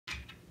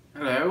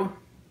Hello,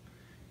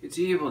 it's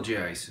Evil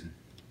Jason.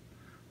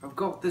 I've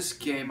got this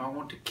game I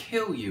want to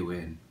kill you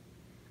in.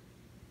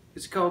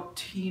 It's called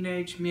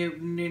Teenage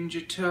Mutant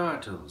Ninja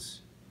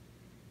Turtles.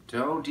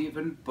 Don't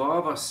even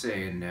bother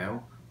saying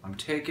no. I'm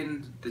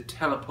taking the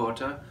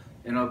teleporter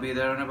and I'll be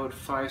there in about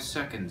 5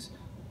 seconds.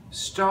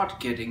 Start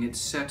getting it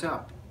set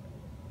up.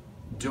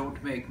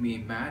 Don't make me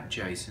mad,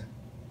 Jason.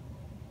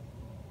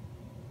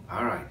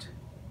 Alright.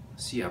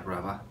 See ya,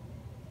 brother.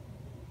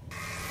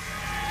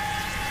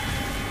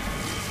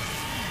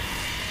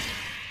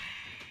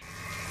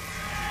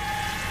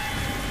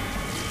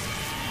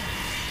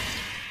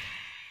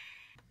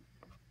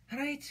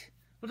 Alright,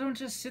 well don't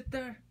just sit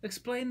there,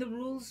 explain the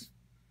rules.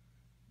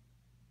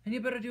 And you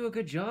better do a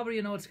good job or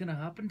you know what's going to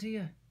happen to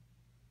you.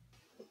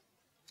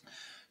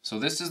 So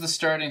this is the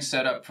starting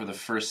setup for the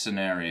first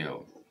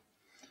scenario.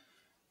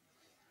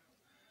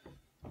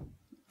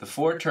 The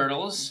 4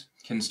 turtles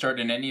can start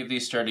in any of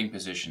these starting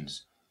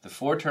positions. The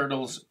 4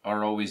 turtles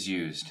are always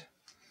used.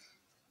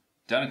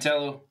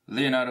 Donatello,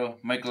 Leonardo,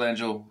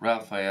 Michelangelo,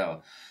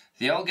 Raphael.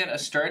 They all get a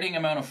starting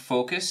amount of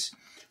focus,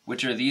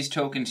 which are these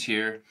tokens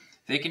here.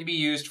 They can be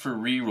used for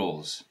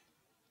rerolls.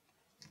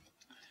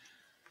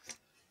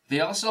 They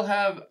also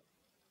have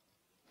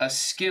a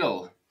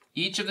skill.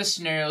 Each of the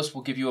scenarios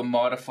will give you a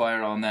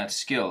modifier on that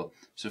skill.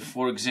 So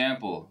for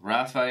example,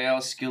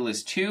 Raphael's skill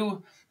is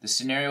 2. The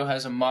scenario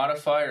has a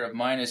modifier of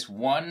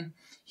 -1.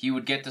 He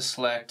would get to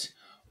select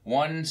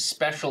one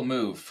special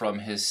move from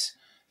his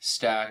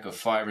stack of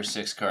 5 or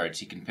 6 cards.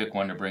 He can pick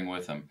one to bring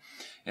with him.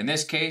 In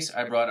this case,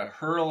 I brought a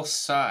Hurl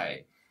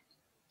Sai.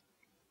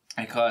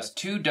 It costs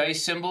 2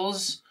 dice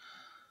symbols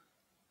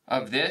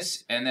of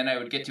this, and then I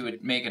would get to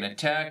make an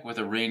attack with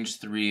a range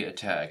 3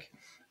 attack.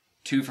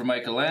 2 for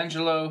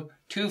Michelangelo,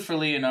 2 for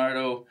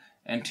Leonardo,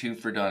 and 2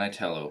 for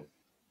Donatello.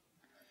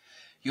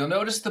 You'll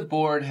notice the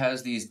board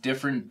has these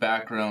different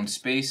background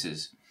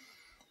spaces.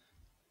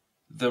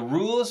 The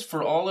rules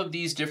for all of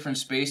these different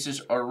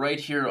spaces are right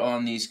here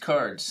on these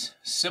cards,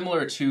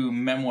 similar to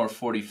Memoir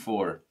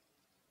 44.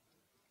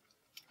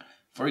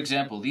 For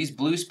example, these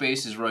blue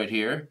spaces right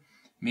here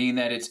mean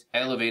that it's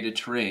elevated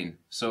terrain.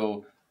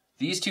 So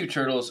these 2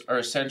 turtles are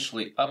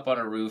essentially up on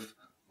a roof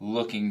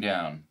looking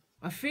down.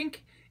 I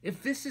think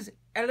if this is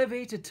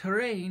elevated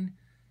terrain,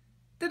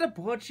 then the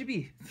board should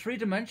be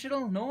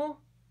 3-dimensional,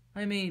 no?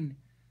 I mean,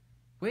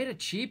 way to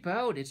cheap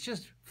out, it's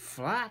just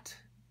flat.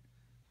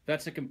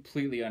 That's a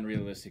completely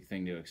unrealistic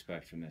thing to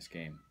expect from this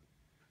game.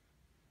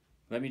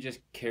 Let me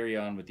just carry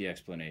on with the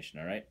explanation,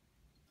 alright?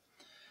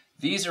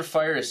 These are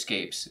fire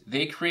escapes.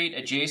 They create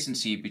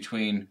adjacency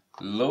between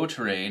low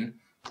terrain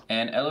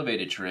and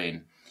elevated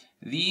terrain.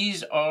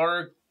 These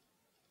are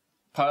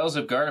piles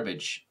of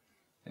garbage.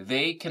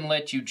 They can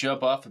let you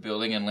jump off a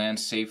building and land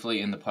safely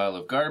in the pile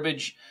of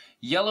garbage.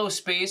 Yellow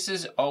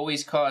spaces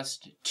always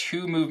cost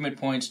 2 movement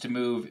points to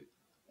move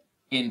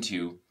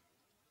into.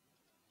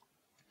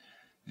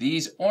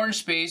 These orange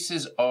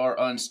spaces are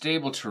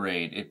unstable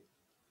terrain. It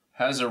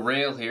has a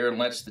rail here and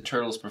lets the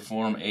turtles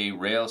perform a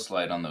rail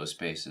slide on those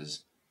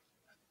spaces.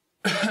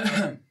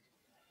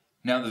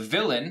 Now the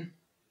villain,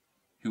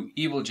 who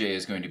Evil J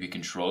is going to be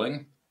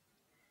controlling,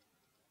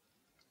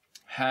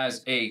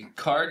 has a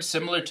card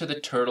similar to the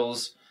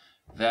turtles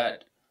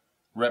that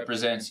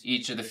represents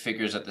each of the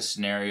figures that the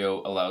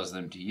scenario allows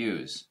them to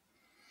use.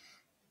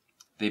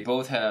 They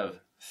both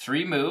have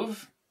 3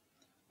 move,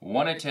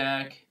 1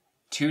 attack,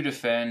 2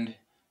 defend,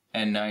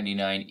 and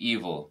 99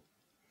 evil.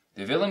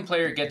 The villain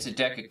player gets a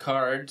deck of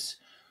cards,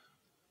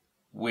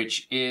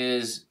 which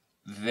is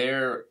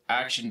their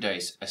action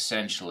dice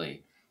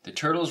essentially. The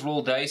turtles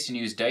roll dice and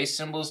use dice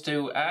symbols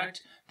to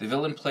act. The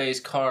villain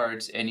plays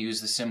cards and use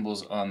the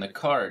symbols on the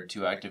card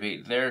to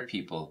activate their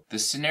people. The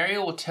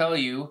scenario will tell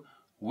you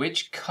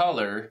which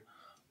color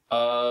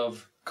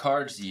of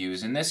cards to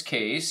use. In this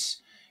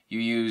case, you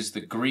use the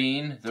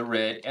green, the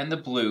red, and the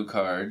blue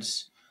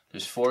cards.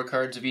 There's 4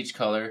 cards of each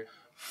color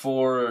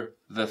for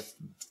the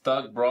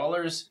Thug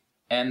Brawlers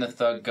and the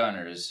Thug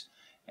Gunners.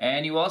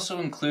 And you also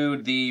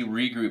include the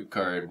regroup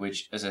card,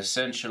 which is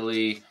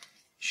essentially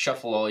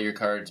shuffle all your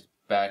cards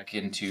back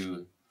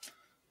into,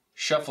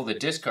 shuffle the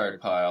discard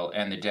pile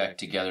and the deck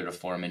together to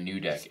form a new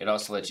deck. It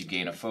also lets you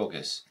gain a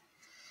focus.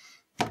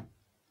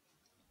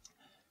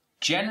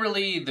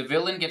 Generally, the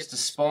villain gets to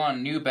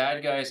spawn new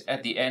bad guys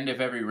at the end of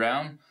every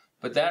round,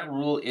 but that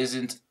rule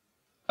isn't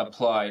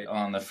applied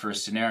on the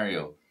first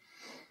scenario.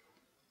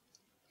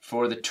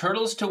 For the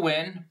turtles to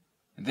win,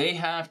 they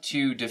have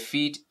to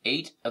defeat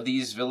 8 of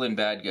these villain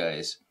bad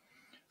guys.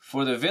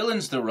 For the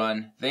villains to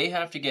run, they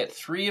have to get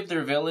 3 of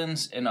their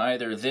villains in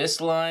either this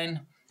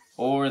line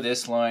or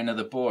this line of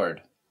the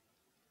board.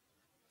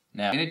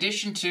 Now, in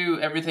addition to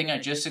everything I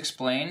just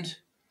explained,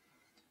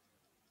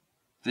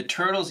 the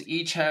turtles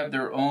each have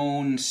their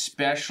own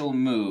special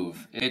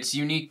move. It's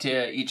unique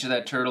to each of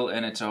that turtle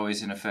and it's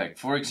always in effect.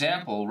 For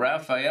example,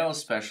 Raphael's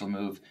special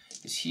move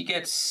is he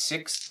gets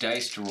 6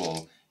 dice to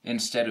roll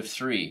instead of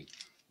 3.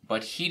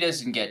 But he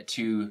doesn't get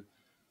to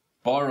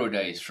borrow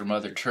dice from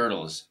other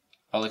turtles.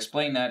 I'll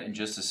explain that in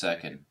just a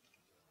second.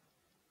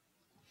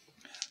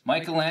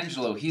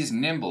 Michelangelo, he's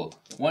nimble.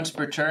 Once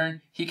per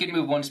turn, he can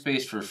move one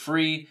space for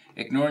free,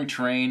 ignoring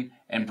terrain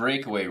and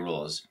breakaway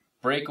rules.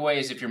 Breakaway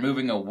is if you're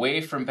moving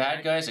away from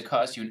bad guys, it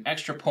costs you an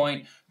extra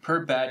point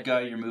per bad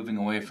guy you're moving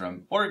away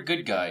from, or a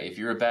good guy if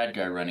you're a bad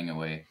guy running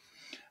away,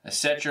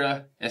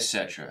 etc.,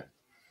 etc.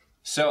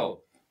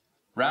 So,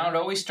 round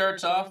always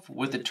starts off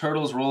with the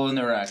turtles rolling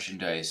their action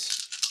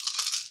dice.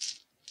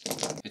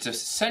 It's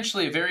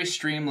essentially a very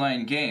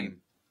streamlined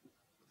game.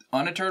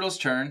 On a turtle's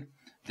turn,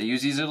 they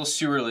use these little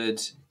sewer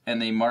lids and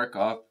they mark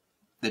off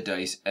the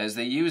dice as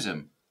they use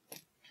them.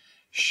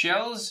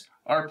 Shells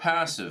are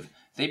passive.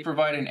 They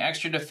provide an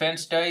extra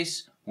defense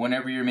dice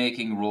whenever you're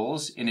making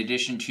rolls in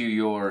addition to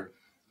your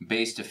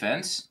base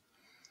defense.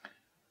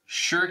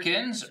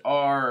 Shurikens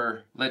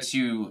lets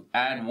you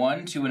add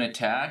 1 to an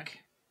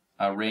attack,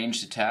 a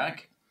ranged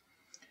attack.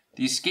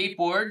 These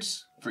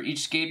skateboards, for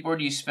each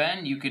skateboard you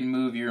spend, you can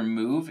move your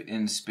move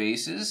in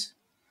spaces.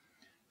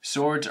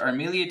 Swords are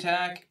melee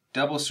attack,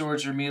 double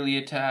swords are melee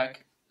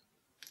attack.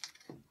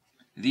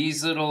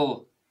 These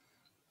little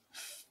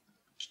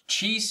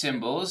chi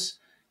symbols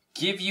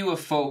give you a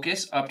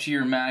focus up to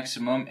your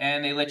maximum,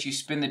 and they let you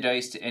spin the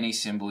dice to any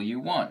symbol you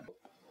want.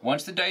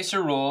 Once the dice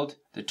are rolled,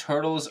 the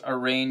turtles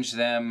arrange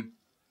them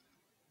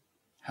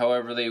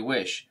however they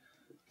wish.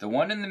 The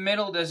one in the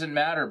middle doesn't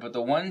matter, but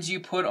the ones you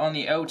put on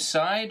the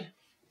outside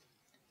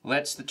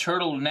lets the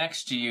turtle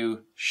next to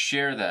you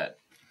share that.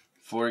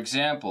 For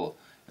example,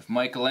 if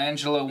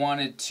Michelangelo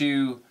wanted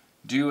to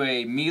do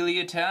a melee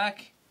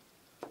attack,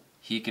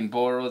 he can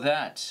borrow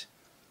that.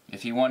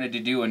 If he wanted to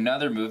do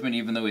another movement,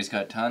 even though he's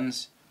got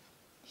tons,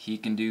 he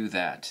can do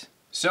that.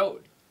 So,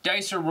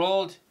 dice are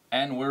rolled,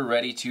 and we're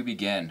ready to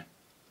begin.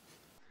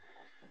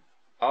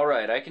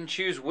 Alright, I can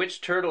choose which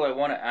turtle I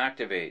want to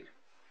activate.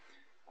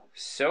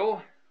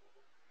 So,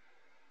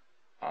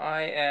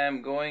 I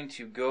am going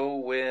to go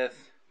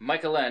with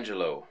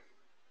Michelangelo.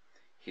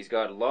 He's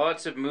got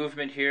lots of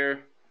movement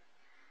here.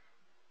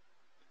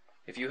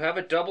 If you have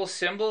a double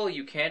symbol,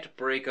 you can't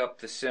break up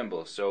the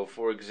symbol. So,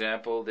 for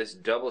example, this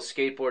double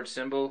skateboard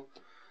symbol,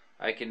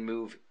 I can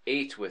move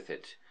 8 with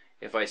it.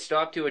 If I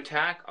stop to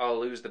attack,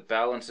 I'll lose the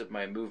balance of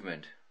my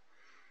movement.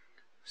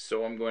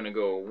 So I'm going to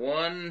go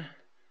 1,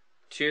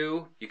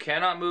 2. You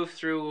cannot move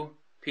through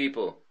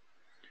people.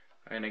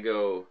 I'm going to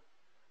go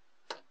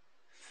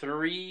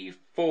 3,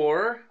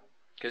 4,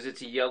 because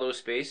it's a yellow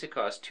space. It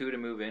costs 2 to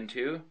move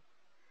into.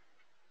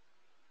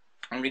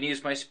 I'm going to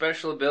use my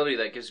special ability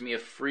that gives me a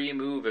free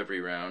move every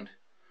round.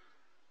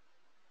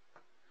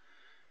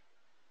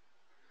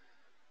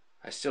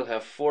 I still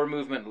have 4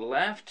 movement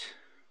left.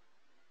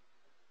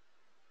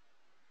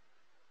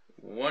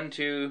 1,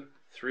 2,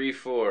 3,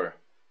 4.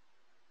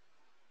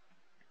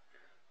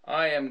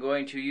 I am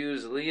going to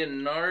use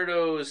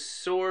Leonardo's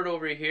sword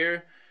over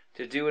here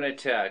to do an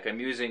attack.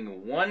 I'm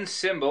using 1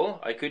 symbol,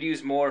 I could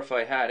use more if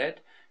I had it,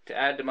 to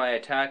add to my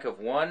attack of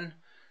 1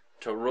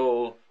 to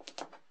roll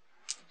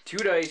 2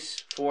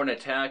 dice for an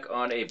attack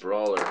on a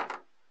brawler.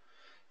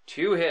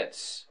 2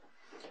 hits.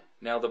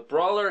 Now the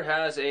brawler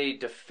has a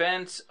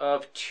defense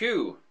of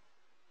 2.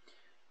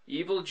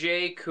 Evil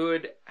J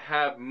could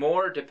have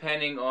more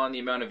depending on the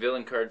amount of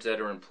villain cards that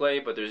are in play,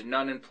 but there's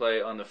none in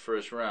play on the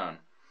first round.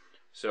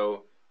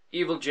 So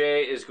Evil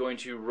J is going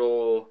to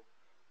roll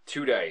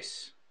 2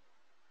 dice.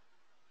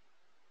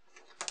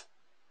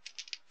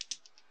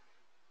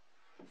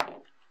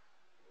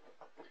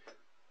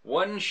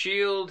 One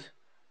shield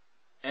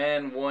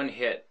and 1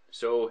 hit.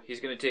 So he's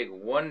going to take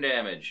 1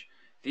 damage.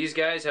 These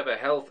guys have a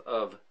health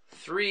of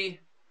 3.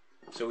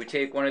 So we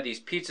take one of these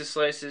pizza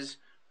slices,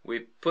 we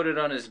put it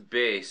on his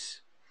base.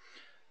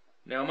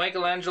 Now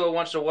Michelangelo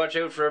wants to watch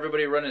out for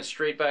everybody running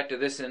straight back to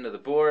this end of the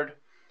board.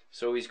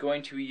 So he's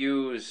going to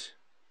use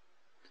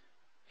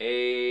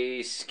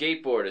a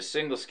skateboard, a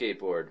single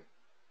skateboard.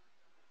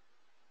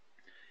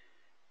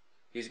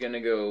 He's going to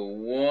go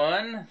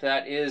 1.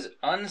 That is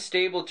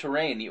unstable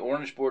terrain, the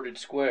orange bordered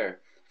square.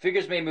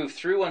 Figures may move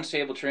through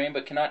unstable terrain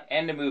but cannot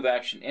end a move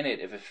action in it.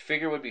 If a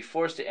figure would be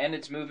forced to end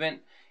its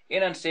movement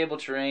in unstable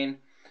terrain,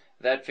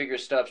 that figure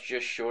stops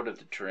just short of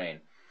the terrain.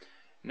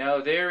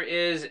 Now there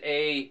is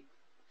a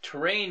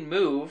terrain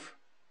move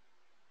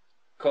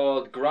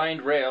called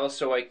grind rail,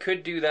 so I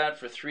could do that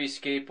for 3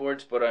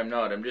 skateboards, but I'm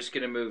not. I'm just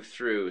going to move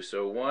through.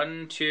 So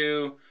 1,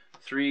 2,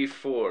 3,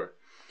 4.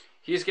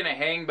 He's going to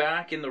hang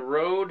back in the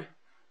road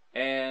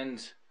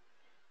and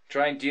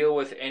try and deal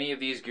with any of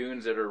these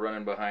goons that are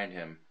running behind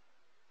him.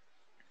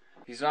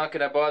 He's not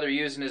going to bother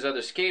using his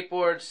other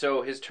skateboard,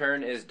 so his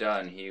turn is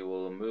done. He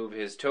will move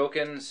his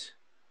tokens.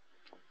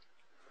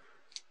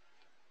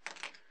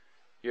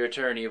 Your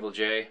turn, Evil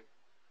J.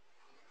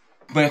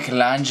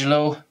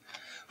 Michelangelo,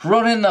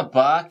 run in the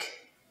back.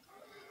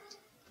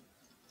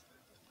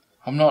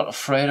 I'm not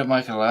afraid of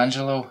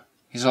Michelangelo.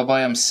 He's all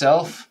by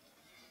himself.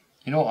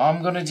 You know what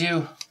I'm going to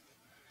do?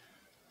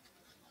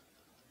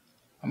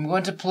 I'm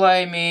going to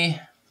play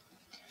me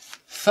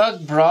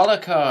Thug Brawler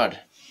card.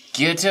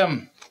 Get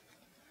him.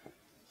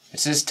 It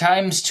says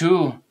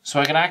 ×2, so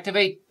I can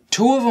activate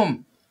 2 of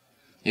them.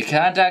 You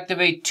can't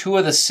activate 2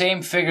 of the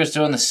same figures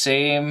during the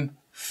same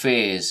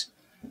phase.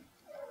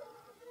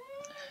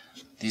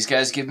 These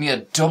guys give me a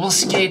double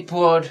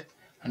skateboard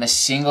and a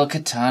single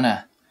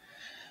katana.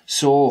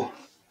 So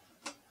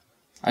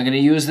I'm going to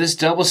use this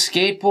double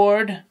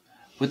skateboard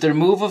with the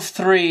remove of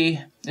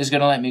 3 is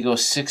going to let me go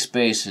 6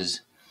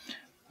 spaces.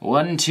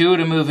 1, 2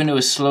 to move into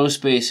a slow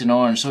space in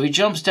orange. So he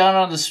jumps down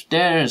on the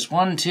stairs.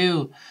 1,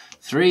 2,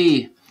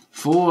 3,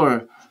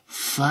 4,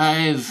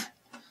 5.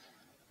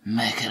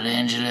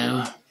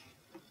 Michelangelo.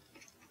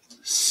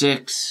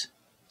 6.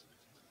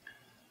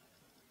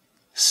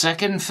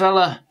 Second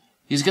fella.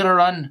 He's gonna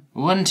run.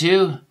 1,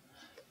 2,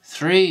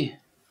 3,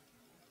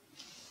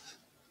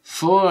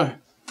 4,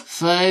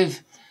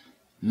 5.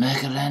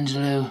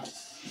 Michelangelo.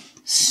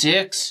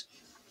 6.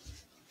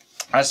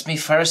 That's my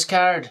first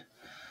card.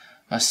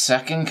 My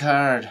second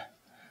card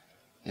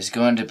is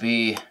going to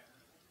be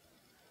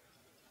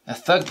a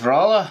Thug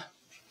Brawler.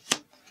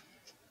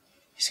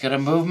 He's got a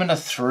movement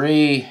of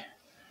 3.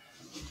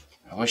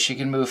 I wish he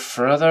could move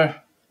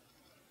further,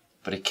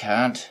 but he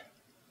can't.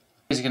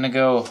 He's gonna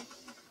go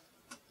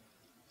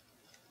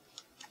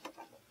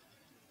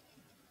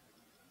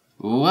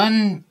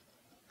 1,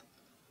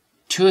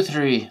 2,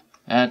 3.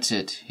 That's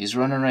it. He's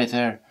running right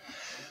there.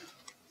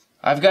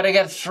 I've got to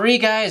get 3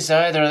 guys,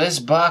 either this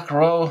back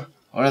row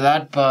or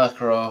that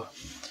back row.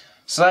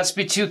 So that's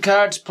be 2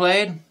 cards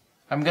played.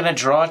 I'm gonna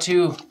draw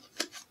 2.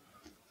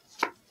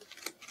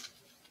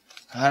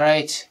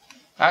 Alright.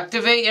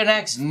 Activate your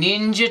next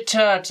Ninja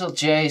Turtle,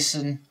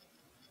 Jason.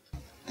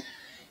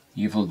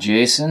 Evil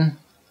Jason.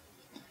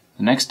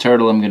 The next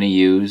turtle I'm gonna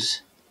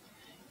use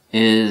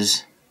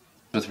is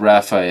with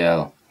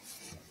Raphael.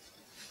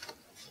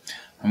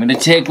 I'm gonna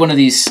take one of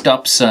these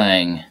stop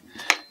sign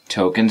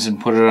tokens and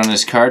put it on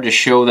his card to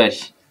show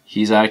that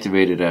he's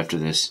activated after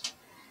this.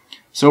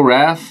 So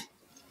Raph,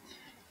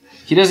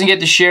 he doesn't get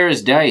to share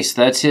his dice.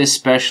 That's his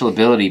special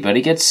ability, but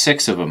he gets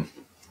 6 of them.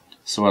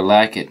 So I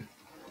like it.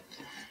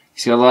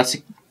 He's got lots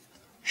of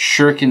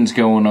shurikens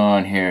going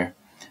on here.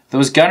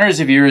 Those gunners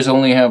of yours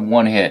only have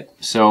 1 hit,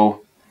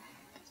 so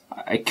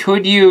I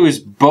could use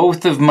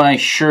both of my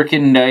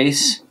shuriken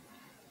dice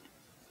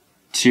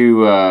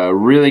to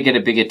really get a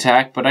big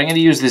attack, but I'm going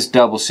to use this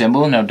double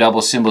symbol. Now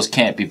double symbols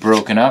can't be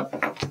broken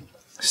up.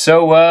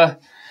 So I'm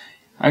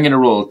going to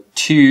roll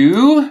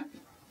 2,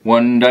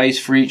 1 dice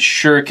for each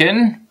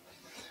shuriken.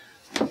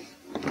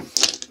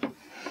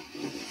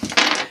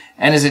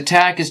 And his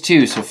attack is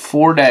 2, so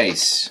 4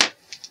 dice.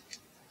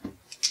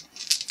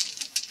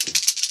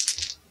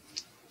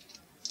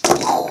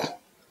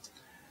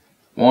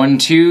 One,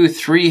 2,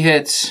 3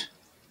 hits.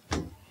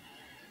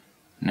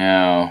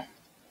 Now,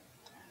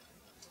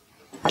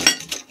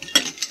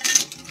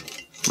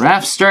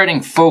 Raph's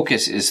starting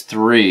focus is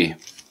 3. He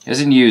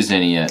hasn't used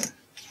any yet.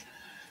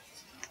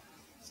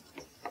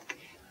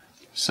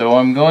 So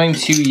I'm going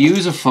to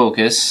use a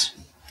focus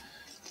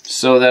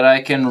so that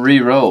I can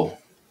re-roll.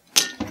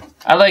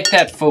 I like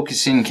that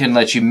focusing can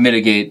let you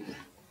mitigate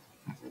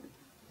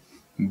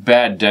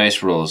bad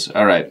dice rolls.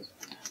 Alright,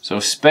 so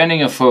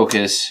spending a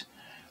focus,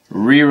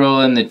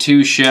 re-rolling the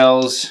 2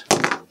 shells.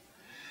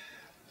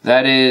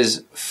 That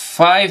is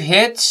 5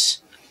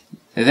 hits.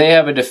 They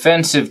have a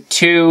defensive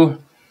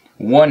 2,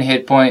 1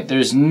 hit point.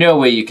 There's no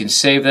way you can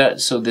save that,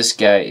 so this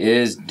guy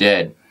is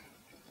dead.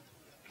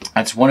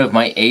 That's one of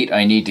my 8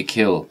 I need to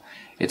kill.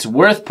 It's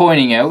worth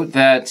pointing out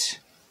that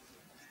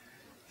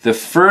the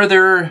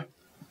further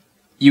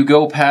you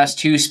go past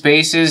 2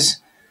 spaces,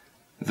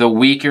 the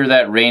weaker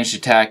that ranged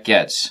attack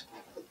gets.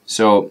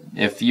 So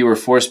if you were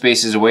 4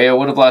 spaces away, I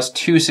would have lost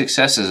 2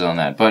 successes on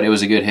that, but it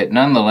was a good hit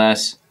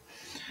nonetheless.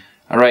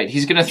 Alright,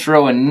 he's going to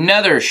throw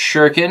another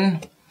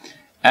shuriken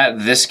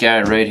at this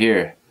guy right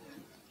here.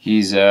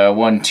 He's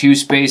 2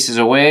 spaces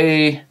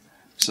away,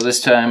 so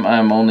this time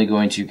I'm only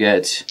going to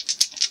get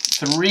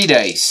 3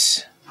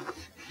 dice.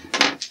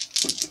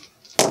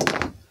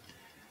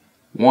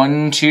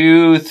 1,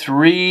 2,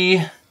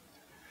 3.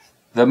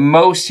 The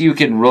most you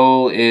can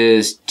roll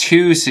is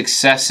 2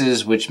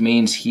 successes, which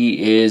means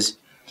he is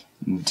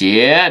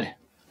dead.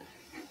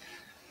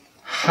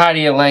 How do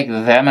you like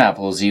them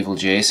apples, Evil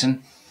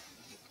Jason?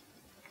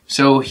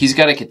 So he's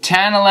got a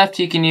katana left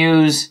he can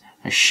use,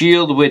 a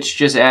shield which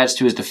just adds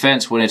to his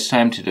defense when it's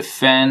time to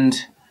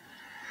defend,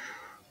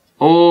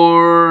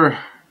 or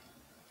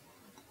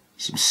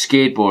some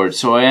skateboard.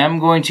 So I am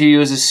going to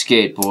use a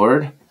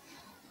skateboard,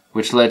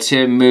 which lets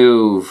him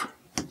move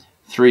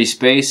 3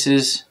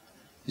 spaces.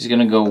 He's going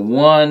to go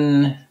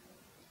 1,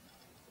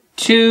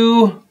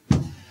 2,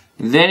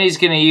 then he's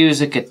going to use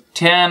a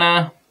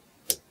katana,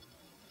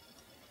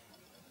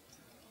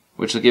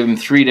 which will give him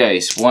 3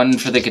 dice. 1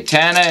 for the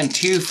katana and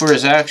 2 for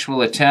his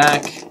actual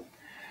attack.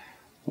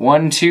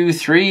 1, 2,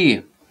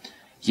 3.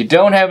 You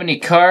don't have any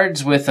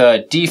cards with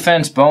a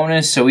defense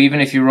bonus, so even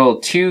if you roll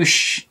 2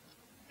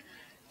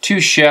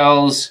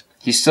 shells,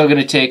 he's still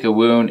going to take a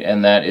wound,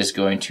 and that is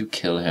going to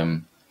kill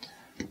him.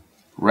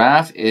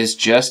 Raph is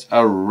just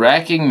a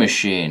wrecking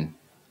machine.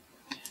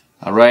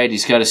 Alright,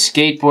 he's got a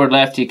skateboard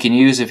left he can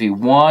use if he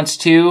wants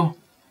to.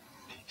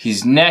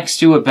 He's next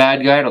to a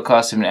bad guy. It'll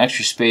cost him an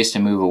extra space to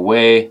move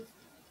away.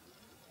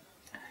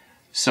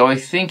 So I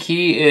think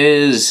he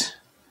is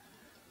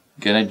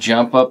gonna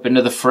jump up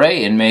into the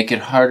fray and make it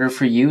harder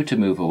for you to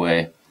move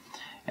away.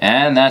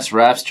 And that's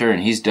Raph's turn.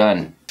 He's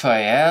done.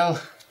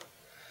 Raphael.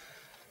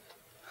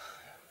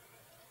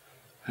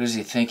 Who does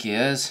he think he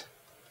is?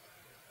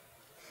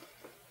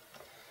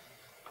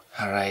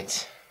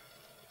 Alright.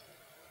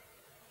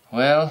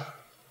 Well.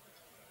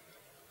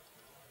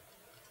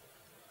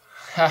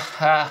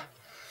 Haha.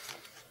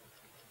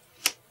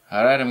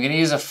 Alright, I'm gonna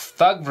use a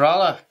thug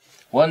brawler.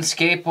 1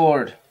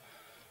 skateboard.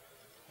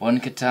 1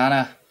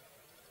 katana.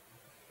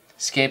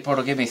 Skateboard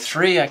will give me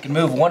 3. I can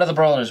move one of the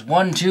brawlers.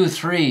 1, 2,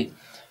 3.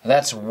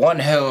 That's 1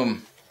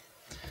 home.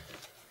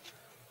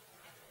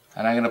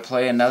 And I'm gonna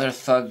play another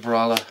thug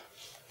brawler.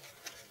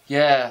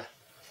 Yeah.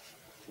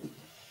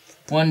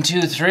 1,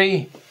 2,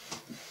 3.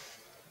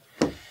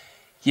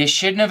 You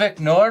shouldn't have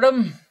ignored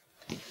him,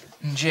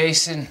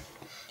 Jason.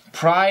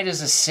 Pride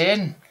is a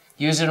sin.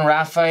 Using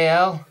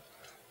Raphael.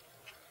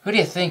 Who do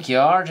you think you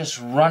are,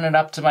 just running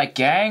up to my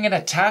gang and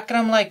attacking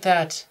them like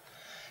that?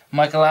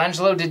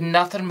 Michelangelo did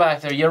nothing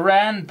back there. You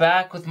ran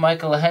back with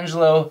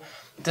Michelangelo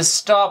to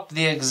stop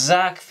the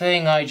exact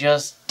thing I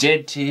just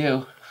did to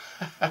you.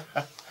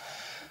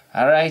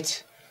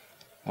 Alright.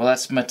 Well,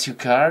 that's my 2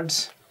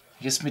 cards.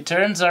 I guess my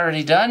turn's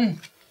already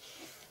done.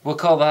 We'll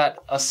call that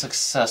a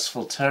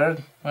successful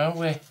turn, won't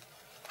we?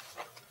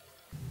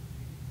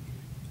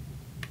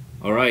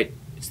 Alright,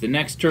 it's the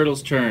next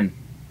turtle's turn.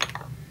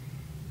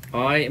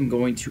 I am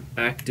going to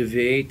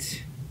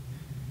activate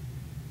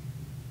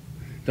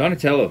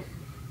Donatello.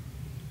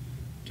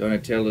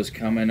 Donatello's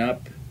coming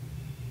up.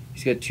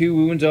 He's got 2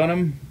 wounds on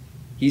him.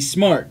 He's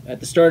smart.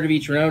 At the start of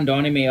each round,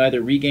 Donnie may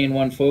either regain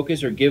 1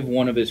 focus or give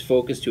 1 of his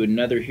focus to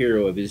another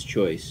hero of his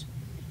choice,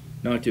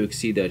 not to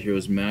exceed that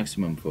hero's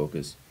maximum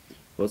focus.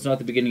 Well, it's not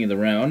the beginning of the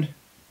round.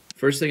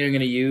 First thing I'm going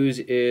to use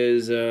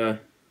is... oh,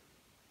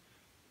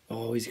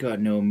 he's got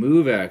no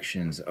move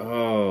actions.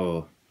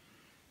 Oh...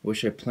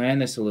 Wish I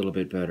planned this a little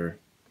bit better.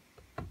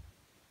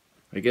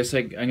 I guess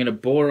I'm going to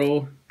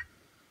borrow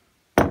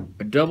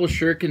a double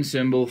shuriken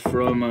symbol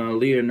from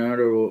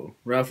Leonardo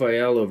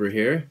Raphael over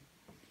here.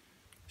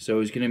 So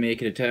he's going to make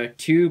an attack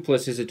 2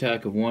 plus his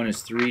attack of 1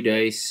 is 3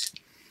 dice.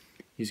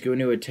 He's going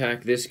to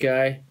attack this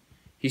guy.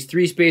 He's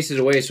 3 spaces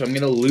away, so I'm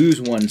going to lose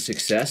 1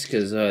 success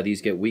because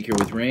these get weaker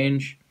with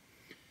range.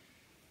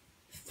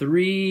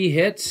 3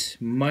 hits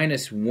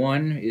minus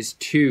 1 is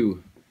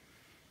 2.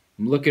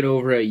 I'm looking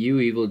over at you,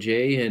 Evil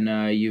J,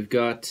 and you've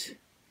got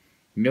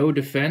no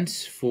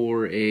defense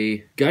for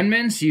a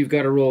gunman, so you've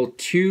got to roll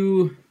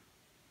 2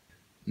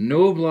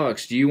 no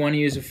blocks. Do you want to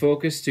use a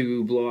focus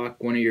to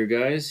block one of your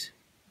guys?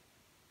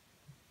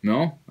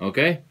 No?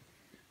 Okay.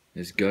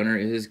 This gunner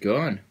is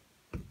gone.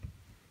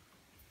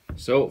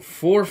 So,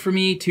 4 for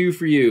me, 2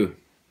 for you.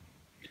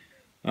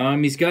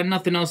 He's got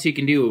nothing else he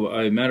can do.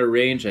 I'm out of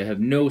range. I have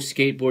no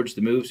skateboards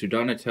to move, so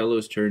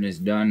Donatello's turn is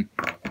done.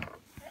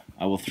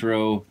 I will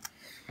throw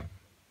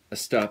a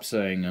stop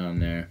sign on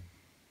there.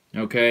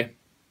 Okay.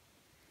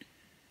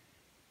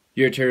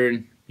 Your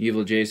turn,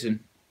 Evil Jason.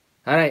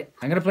 Alright,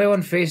 I'm going to play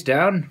 1 face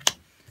down.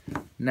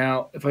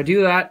 Now, if I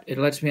do that, it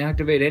lets me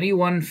activate any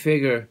 1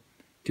 figure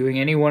doing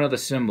any 1 of the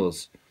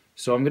symbols.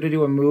 So I'm going to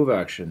do a move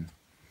action.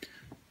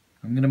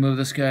 I'm going to move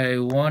this guy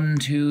 1,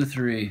 2,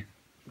 3.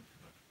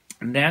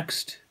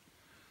 Next,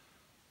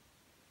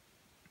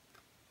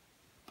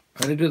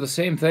 I'm going to do the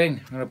same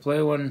thing. I'm going to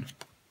play 1.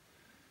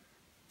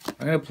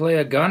 I'm going to play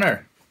a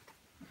gunner.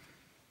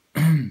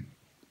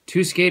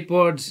 2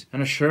 skateboards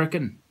and a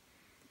shuriken.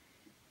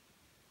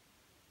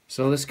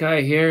 So this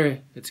guy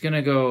here, it's going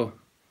to go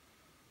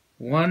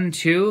 1,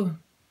 2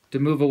 to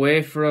move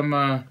away from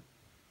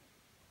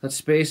that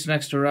space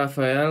next to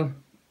Raphael.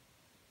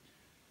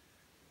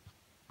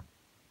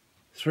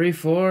 3,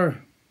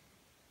 4.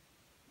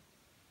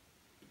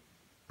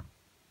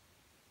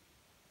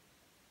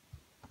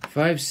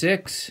 5,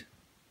 6.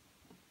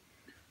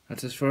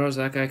 That's as far as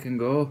that guy can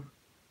go.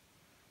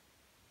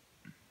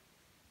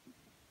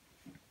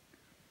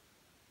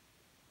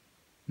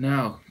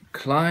 Now,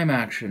 climb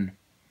action.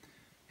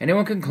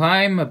 Anyone can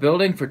climb a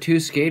building for 2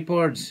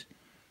 skateboards.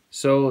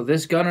 So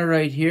this gunner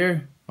right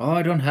here... Oh,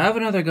 I don't have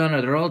another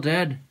gunner. They're all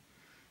dead.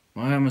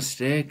 My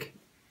mistake.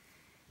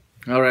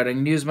 Alright, I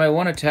can use my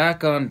 1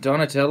 attack on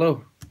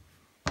Donatello.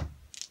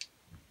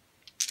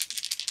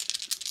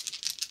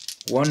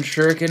 1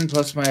 shuriken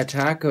plus my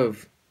attack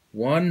of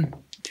 1.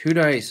 2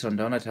 dice on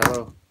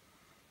Donatello.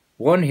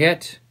 1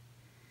 hit.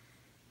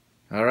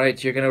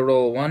 Alright, you're going to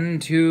roll 1,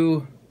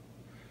 2...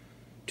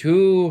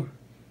 2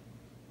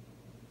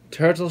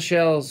 turtle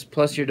shells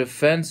plus your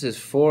defense is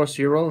 4,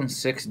 so you're rolling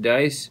 6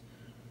 dice.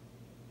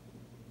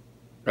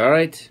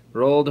 Alright,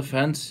 roll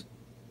defense.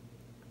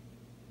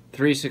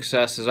 3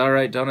 successes.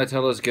 Alright,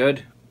 Donatello's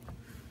good.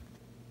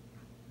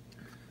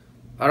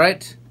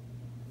 Alright.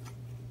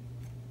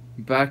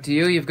 Back to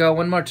you. You've got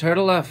 1 more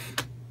turtle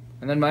left.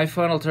 And then my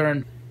final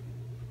turn.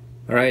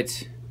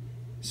 Alright.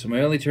 So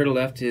my only turtle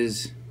left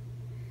is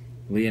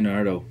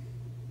Leonardo.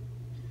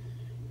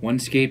 1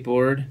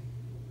 skateboard.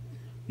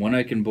 1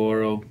 I can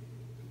borrow.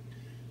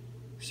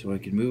 So I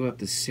can move up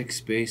to 6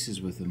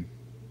 spaces with him.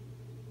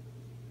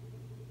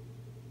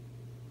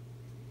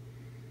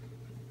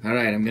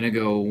 Alright, I'm gonna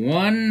go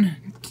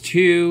 1,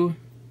 2.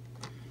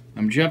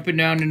 I'm jumping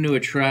down into a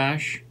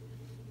trash.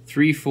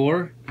 3,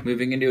 4.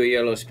 Moving into a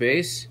yellow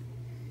space.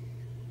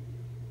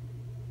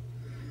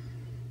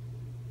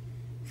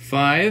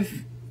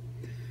 5.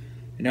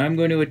 And now I'm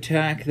going to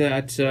attack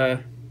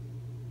that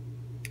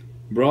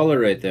brawler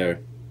right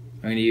there.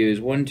 I'm going to use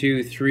 1,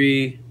 2,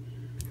 3.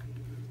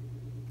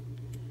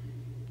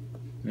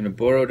 I'm going to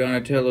borrow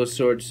Donatello's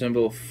sword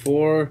symbol.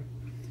 4.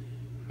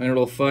 I'm going to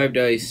roll 5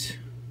 dice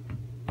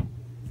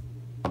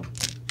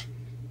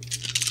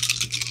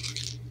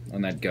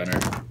on that gunner.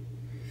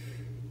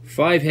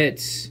 5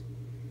 hits.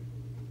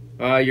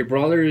 Your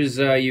brawlers,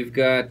 you've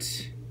got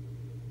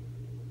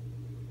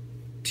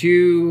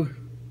 2,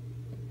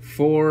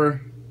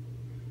 4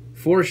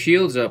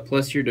 shields up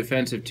plus your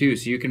defensive 2,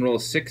 so you can roll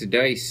 6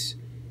 dice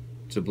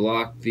to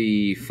block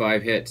the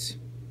 5 hits.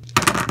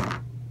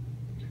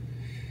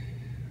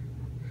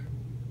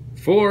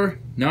 4,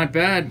 not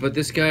bad, but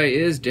this guy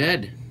is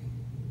dead.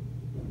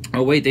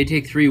 Oh wait, they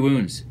take 3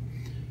 wounds.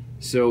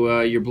 So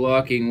you're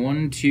blocking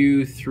 1,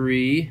 2,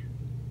 3.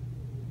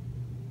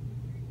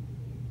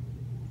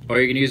 Oh,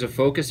 you're gonna use a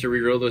focus to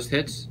reroll those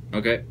hits?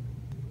 Okay.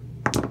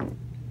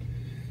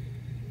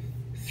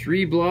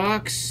 3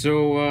 blocks,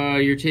 so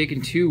you're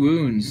taking 2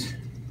 wounds.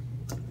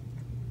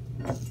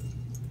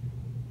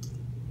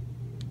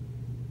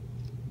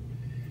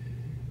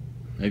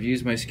 I've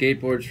used my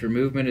skateboards for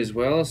movement as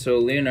well, so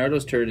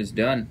Leonardo's turn is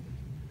done.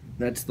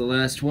 That's the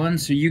last one,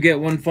 so you get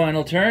one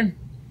final turn.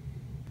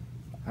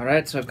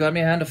 Alright, so I've got my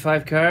hand of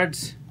 5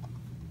 cards.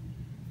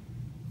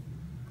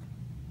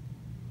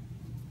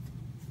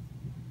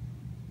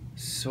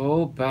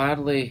 So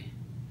badly.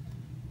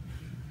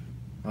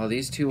 Oh,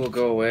 these 2 will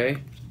go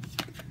away.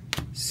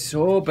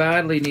 So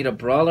badly need a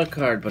brawler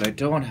card, but I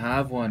don't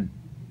have one.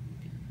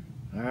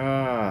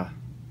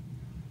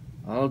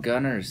 All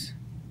gunners.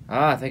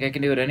 I think I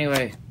can do it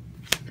anyway.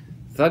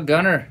 Thug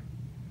Gunner.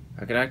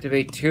 I can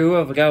activate 2.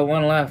 I've got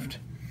 1 left.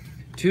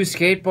 2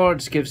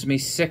 skateboards gives me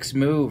 6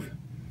 move.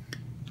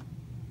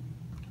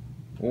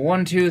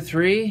 1, 2,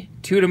 3.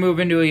 2 to move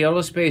into a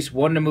yellow space.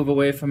 1 to move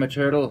away from a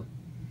turtle.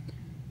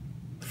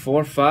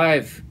 4,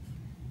 5.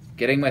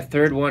 Getting my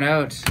 3rd one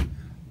out.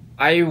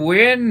 I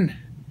win!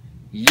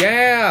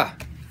 Yeah!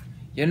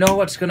 You know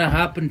what's gonna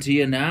happen to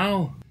you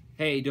now?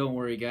 Hey, don't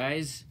worry,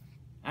 guys.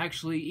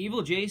 Actually,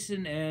 Evil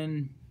Jason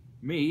and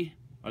me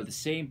are the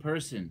same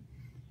person.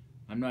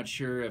 I'm not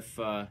sure if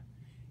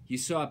you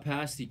saw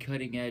past the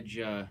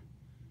cutting-edge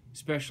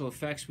special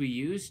effects we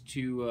used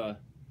to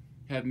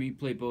have me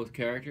play both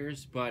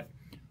characters, but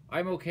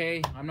I'm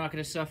okay. I'm not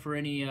going to suffer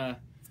any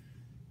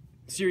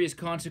serious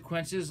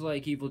consequences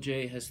like Evil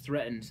J has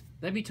threatened.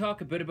 Let me talk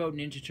a bit about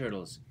Ninja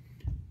Turtles.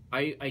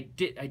 I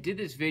did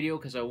this video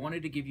because I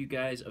wanted to give you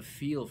guys a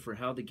feel for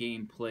how the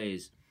game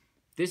plays.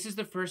 This is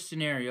the first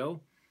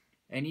scenario,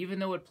 and even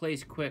though it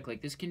plays quick,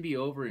 like this can be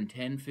over in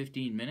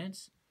 10-15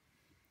 minutes,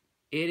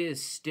 it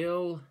is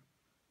still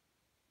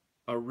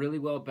a really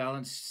well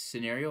balanced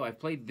scenario. I've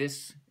played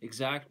this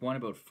exact one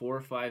about 4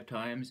 or 5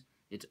 times.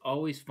 It's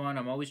always fun.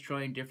 I'm always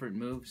trying different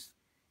moves.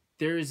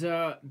 There's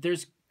an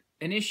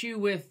issue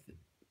with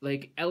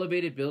like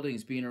elevated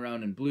buildings being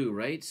around in blue,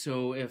 right?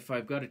 So if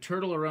I've got a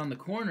turtle around the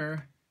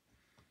corner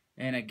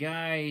and a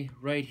guy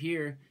right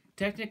here,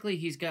 technically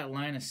he's got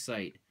line of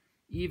sight,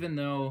 even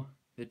though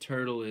the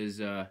turtle is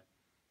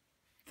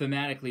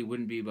thematically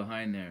wouldn't be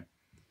behind there.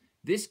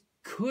 This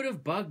could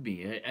have bugged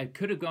me. I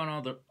could have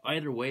gone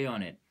either way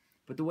on it.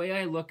 But the way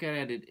I look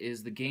at it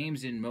is the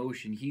game's in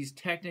motion. He's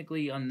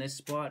technically on this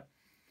spot,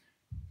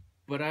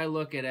 but I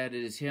look at it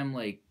as him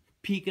like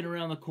peeking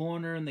around the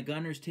corner and the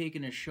gunner's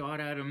taking a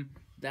shot at him,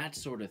 that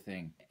sort of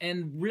thing.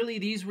 And really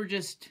these were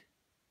just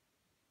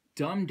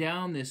dumbed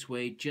down this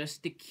way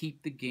just to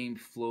keep the game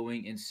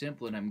flowing and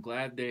simple, and I'm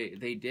glad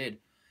they did.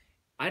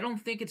 I don't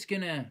think it's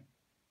gonna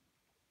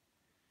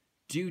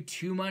do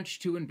too much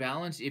to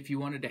imbalance if you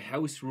wanted to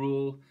house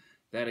rule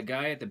that a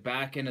guy at the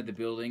back end of the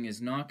building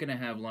is not going to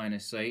have line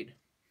of sight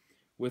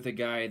with a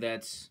guy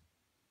that's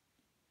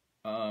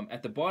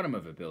at the bottom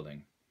of a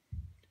building,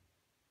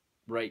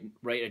 right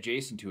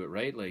adjacent to it,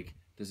 right? Like,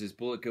 does his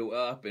bullet go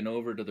up and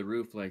over to the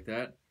roof like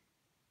that?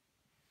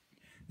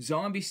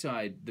 Zombie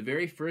side, the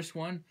very first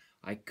one,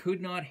 I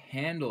could not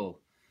handle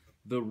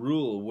the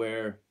rule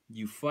where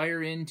you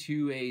fire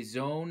into a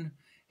zone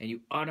and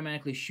you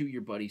automatically shoot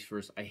your buddies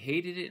first. I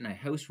hated it, and I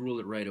house ruled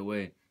it right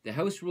away. The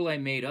house rule I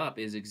made up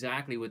is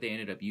exactly what they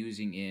ended up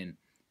using in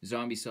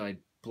Zombicide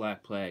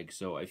Black Plague,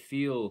 so I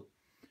feel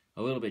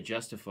a little bit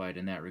justified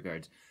in that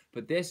regards.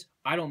 But this,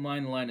 I don't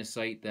mind the line of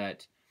sight.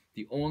 That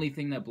the only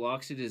thing that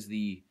blocks it is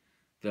the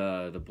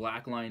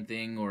black line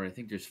thing, or I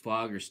think there's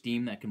fog or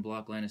steam that can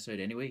block line of sight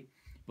anyway.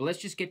 But let's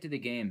just get to the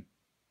game.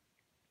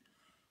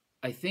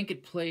 I think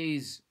it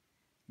plays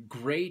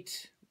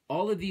great.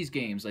 All of these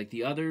games, like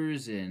the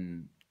others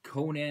and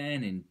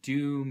Conan and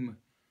Doom,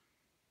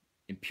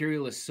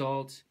 Imperial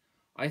Assault,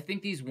 I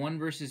think these 1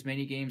 versus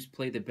many games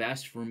play the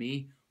best for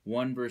me.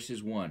 1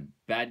 versus 1.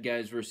 Bad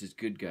guys versus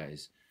good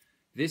guys.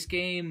 This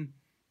game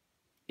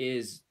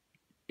is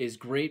is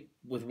great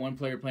with one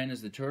player playing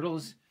as the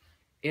Turtles.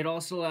 It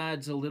also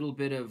adds a little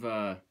bit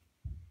of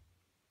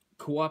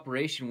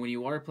cooperation when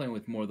you are playing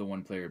with more than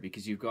one player,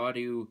 because you've got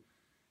to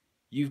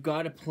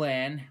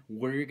plan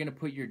where you're going to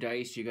put your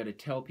dice. You got to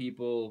tell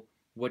people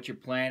what you're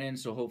planning,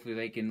 so hopefully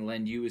they can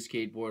lend you a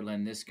skateboard,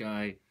 lend this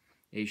guy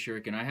a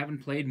shuriken. I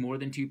haven't played more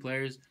than 2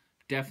 players.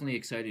 Definitely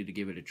excited to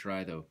give it a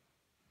try, though.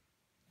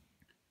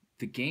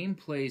 The game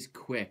plays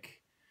quick.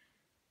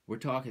 We're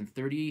talking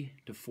 30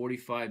 to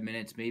 45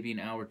 minutes, maybe an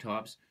hour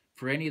tops.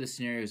 For any of the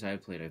scenarios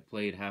I've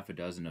played half a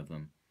dozen of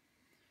them.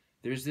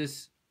 There's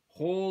this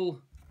whole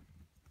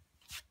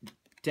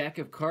deck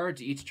of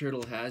cards each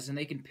turtle has, and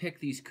they can pick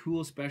these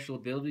cool special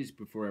abilities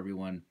before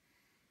everyone.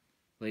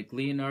 Like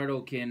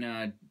Leonardo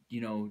can,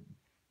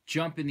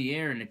 jump in the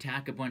air and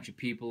attack a bunch of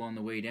people on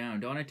the way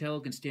down. Donatello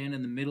can stand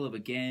in the middle of a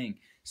gang,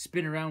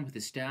 spin around with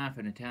his staff,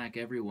 and attack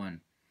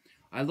everyone.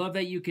 I love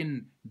that you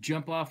can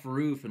jump off a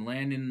roof and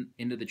land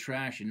into the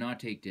trash and not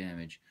take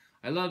damage.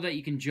 I love that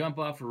you can jump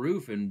off a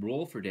roof and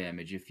roll for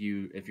damage if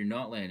you're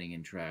not landing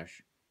in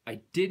trash.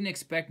 I didn't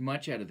expect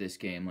much out of this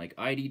game. Like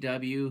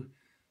IDW,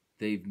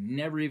 they've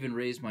never even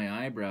raised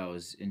my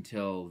eyebrows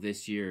until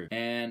this year.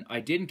 And I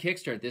didn't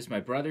kickstart this. My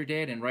brother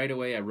did, and right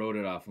away I wrote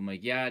it off. I'm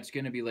like, yeah, it's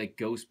going to be like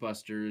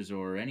Ghostbusters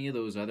or any of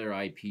those other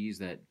IPs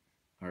that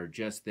are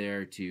just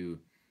there to,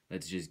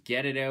 let's just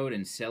get it out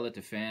and sell it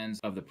to fans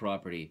of the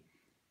property.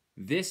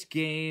 This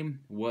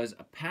game was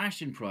a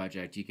passion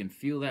project. You can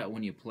feel that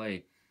when you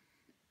play.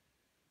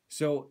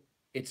 So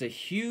it's a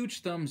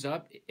huge thumbs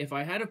up. If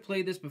I had to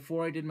play this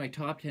before I did my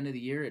top 10 of the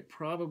year, it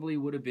probably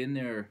would have been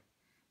there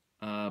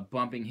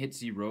bumping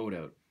Hitsy Road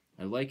out.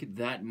 I like it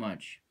that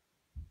much.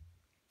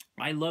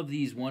 I love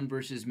these one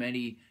versus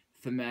many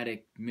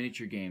thematic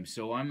miniature games,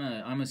 so I'm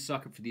a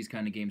sucker for these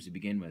kind of games to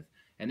begin with.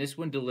 And this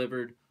one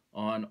delivered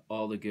on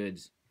all the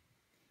goods.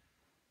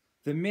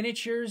 The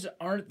miniatures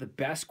aren't the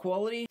best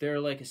quality. They're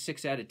like a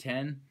 6 out of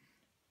 10.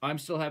 I'm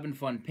still having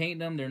fun painting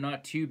them. They're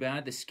not too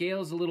bad. The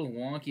scale's a little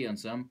wonky on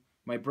some.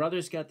 My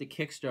brother's got the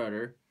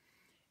Kickstarter,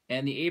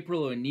 and the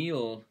April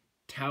O'Neil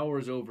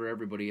towers over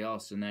everybody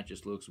else, and that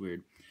just looks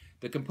weird.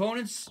 The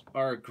components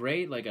are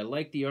great. Like, I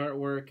like the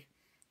artwork.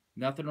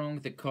 Nothing wrong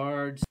with the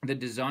cards. The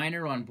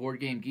designer on Board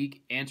Game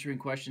Geek answering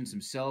questions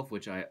himself,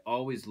 which I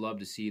always love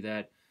to see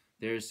that.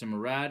 There's some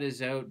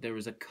erratas out. There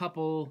was a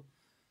couple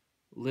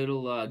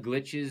little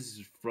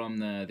glitches from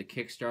the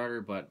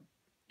Kickstarter, but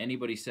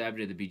anybody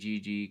savvy to the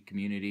BGG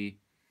community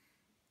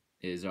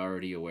is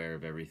already aware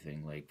of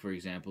everything. Like, for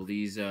example,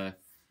 these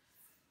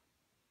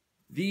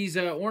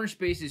orange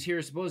spaces here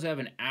are supposed to have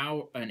an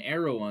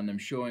arrow on them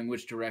showing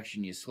which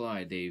direction you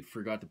slide. They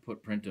forgot to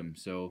print them,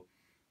 so,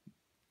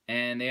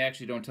 and they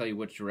actually don't tell you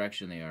which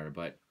direction they are,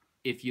 but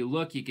if you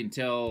look, you can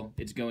tell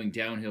it's going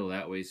downhill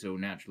that way, so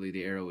naturally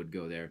the arrow would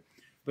go there.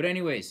 But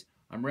anyways,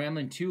 I'm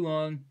rambling too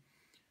long.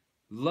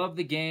 Love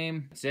the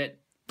game. That's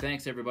it.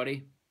 Thanks,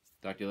 everybody.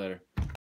 Talk to you later.